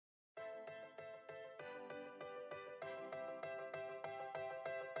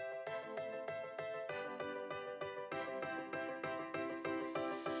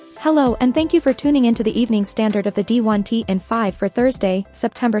Hello and thank you for tuning into the Evening Standard of the D1T in 5 for Thursday,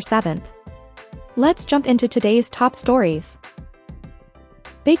 September 7th. Let's jump into today's top stories.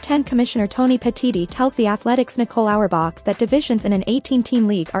 Big Ten Commissioner Tony Petitti tells The Athletic's Nicole Auerbach that divisions in an 18-team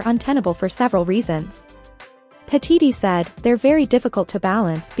league are untenable for several reasons. Petitti said, "They're very difficult to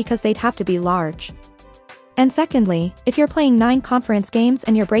balance because they'd have to be large. And secondly, if you're playing 9 conference games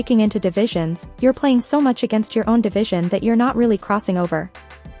and you're breaking into divisions, you're playing so much against your own division that you're not really crossing over.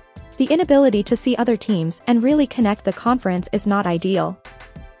 The inability to see other teams and really connect the conference is not ideal.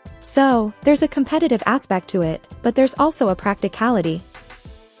 So, there's a competitive aspect to it, but there's also a practicality."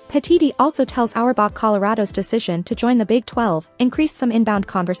 Petitti also tells Auerbach Colorado's decision to join the Big 12 increased some inbound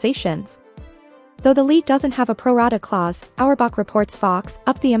conversations. Though the league doesn't have a pro rata clause, Auerbach reports Fox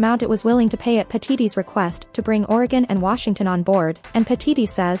upped the amount it was willing to pay at Petitti's request to bring Oregon and Washington on board, and Petitti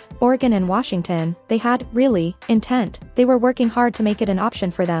says, Oregon and Washington, they had, really, intent, they were working hard to make it an option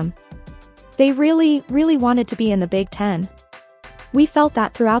for them. They really wanted to be in the Big Ten. We felt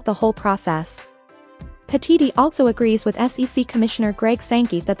that throughout the whole process. Petitti also agrees with SEC Commissioner Greg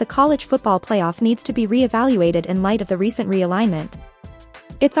Sankey that the college football playoff needs to be re-evaluated in light of the recent realignment.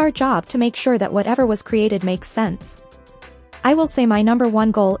 "It's our job to make sure that whatever was created makes sense. I will say my number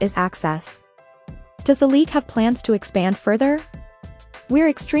one goal is access. Does the league have plans to expand further? We're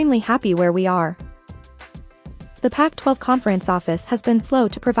extremely happy where we are." The Pac-12 Conference Office has been slow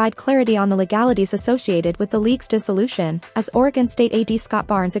to provide clarity on the legalities associated with the league's dissolution, as Oregon State AD Scott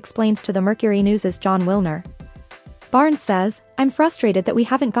Barnes explains to the Mercury News' Jon Wilner. Barnes says, "I'm frustrated that we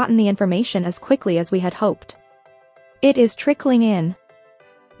haven't gotten the information as quickly as we had hoped. It is trickling in.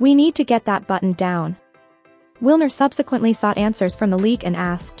 We need to get that buttoned down." Wilner subsequently sought answers from the league and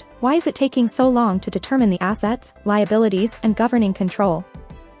asked, "Why is it taking so long to determine the assets, liabilities, and governing control?"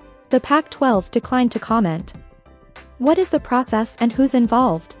 The Pac-12 declined to comment. "What is the process and who's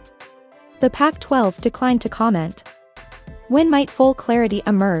involved?" The Pac-12 declined to comment. "When might full clarity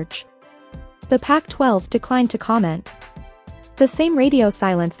emerge?" The Pac-12 declined to comment. The same radio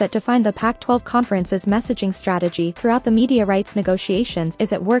silence that defined the Pac-12 Conference's messaging strategy throughout the media rights negotiations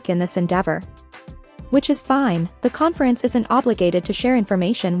is at work in this endeavor. Which is fine, the conference isn't obligated to share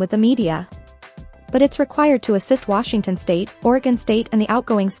information with the media. But it's required to assist Washington State, Oregon State and the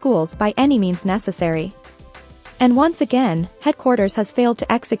outgoing schools by any means necessary. And once again, headquarters has failed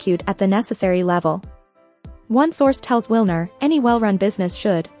to execute at the necessary level. One source tells Wilner, any well-run business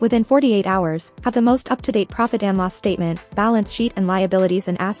should, within 48 hours, have the most up-to-date profit and loss statement, balance sheet and liabilities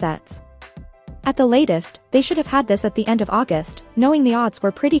and assets. At the latest, they should have had this at the end of August, knowing the odds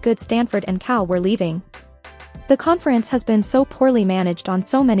were pretty good Stanford and Cal were leaving. The conference has been so poorly managed on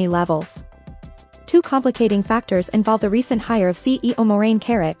so many levels. Two complicating factors involve the recent hire of CEO Maureen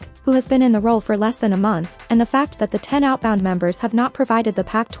Carrick, who has been in the role for less than a month, and the fact that the 10 outbound members have not provided the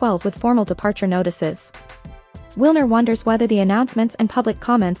Pac-12 with formal departure notices. Wilner wonders whether the announcements and public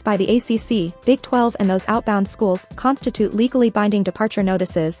comments by the ACC, Big 12 and those outbound schools constitute legally binding departure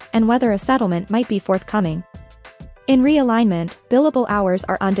notices, and whether a settlement might be forthcoming. In realignment, billable hours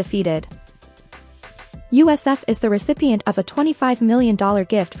are undefeated. USF is the recipient of a $25 million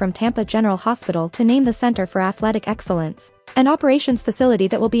gift from Tampa General Hospital to name the Center for Athletic Excellence, an operations facility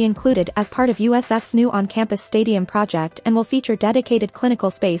that will be included as part of USF's new on-campus stadium project and will feature dedicated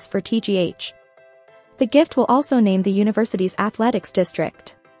clinical space for TGH. The gift will also name the university's athletics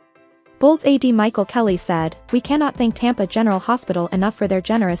district. Bulls AD Michael Kelly said, "We cannot thank Tampa General Hospital enough for their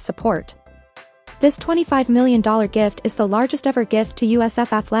generous support. This $25 million gift is the largest ever gift to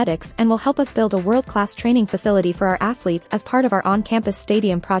USF athletics and will help us build a world-class training facility for our athletes as part of our on-campus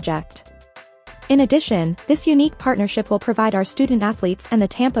stadium project. In addition, this unique partnership will provide our student athletes and the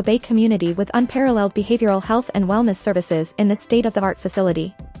Tampa Bay community with unparalleled behavioral health and wellness services in this state-of-the-art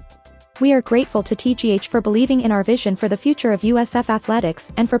facility. We are grateful to TGH for believing in our vision for the future of USF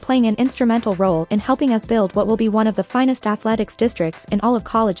athletics and for playing an instrumental role in helping us build what will be one of the finest athletics districts in all of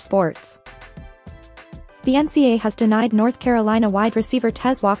college sports." The NCAA has denied North Carolina wide receiver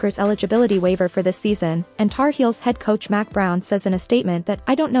Tez Walker's eligibility waiver for this season, and Tar Heels head coach Mack Brown says in a statement that,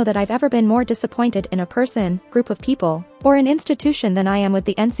 "I don't know that I've ever been more disappointed in a person, group of people, or an institution than I am with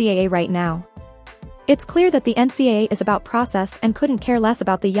the NCAA right now. It's clear that the NCAA is about process and couldn't care less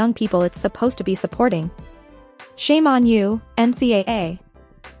about the young people it's supposed to be supporting. Shame on you, NCAA.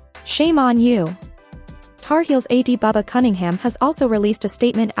 Shame on you." Tar Heels AD Bubba Cunningham has also released a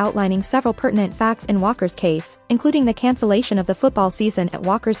statement outlining several pertinent facts in Walker's case, including the cancellation of the football season at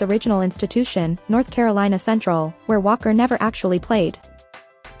Walker's original institution, North Carolina Central, where Walker never actually played.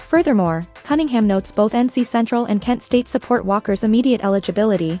 Furthermore, Cunningham notes both NC Central and Kent State support Walker's immediate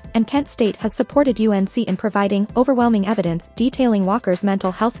eligibility, and Kent State has supported UNC in providing overwhelming evidence detailing Walker's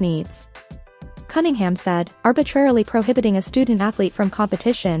mental health needs. Cunningham said, arbitrarily prohibiting a student-athlete from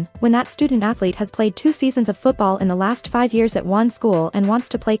competition, when that student-athlete has played 2 seasons of football in the last 5 years at one school and wants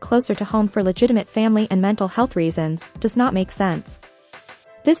to play closer to home for legitimate family and mental health reasons, does not make sense.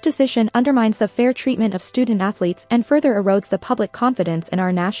 This decision undermines the fair treatment of student-athletes and further erodes the public confidence in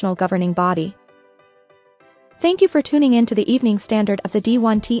our national governing body. Thank you for tuning in to the Evening Standard of the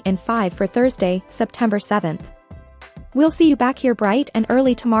D1T in 5 for Thursday, September 7th. We'll see you back here bright and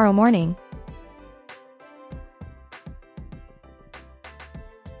early tomorrow morning.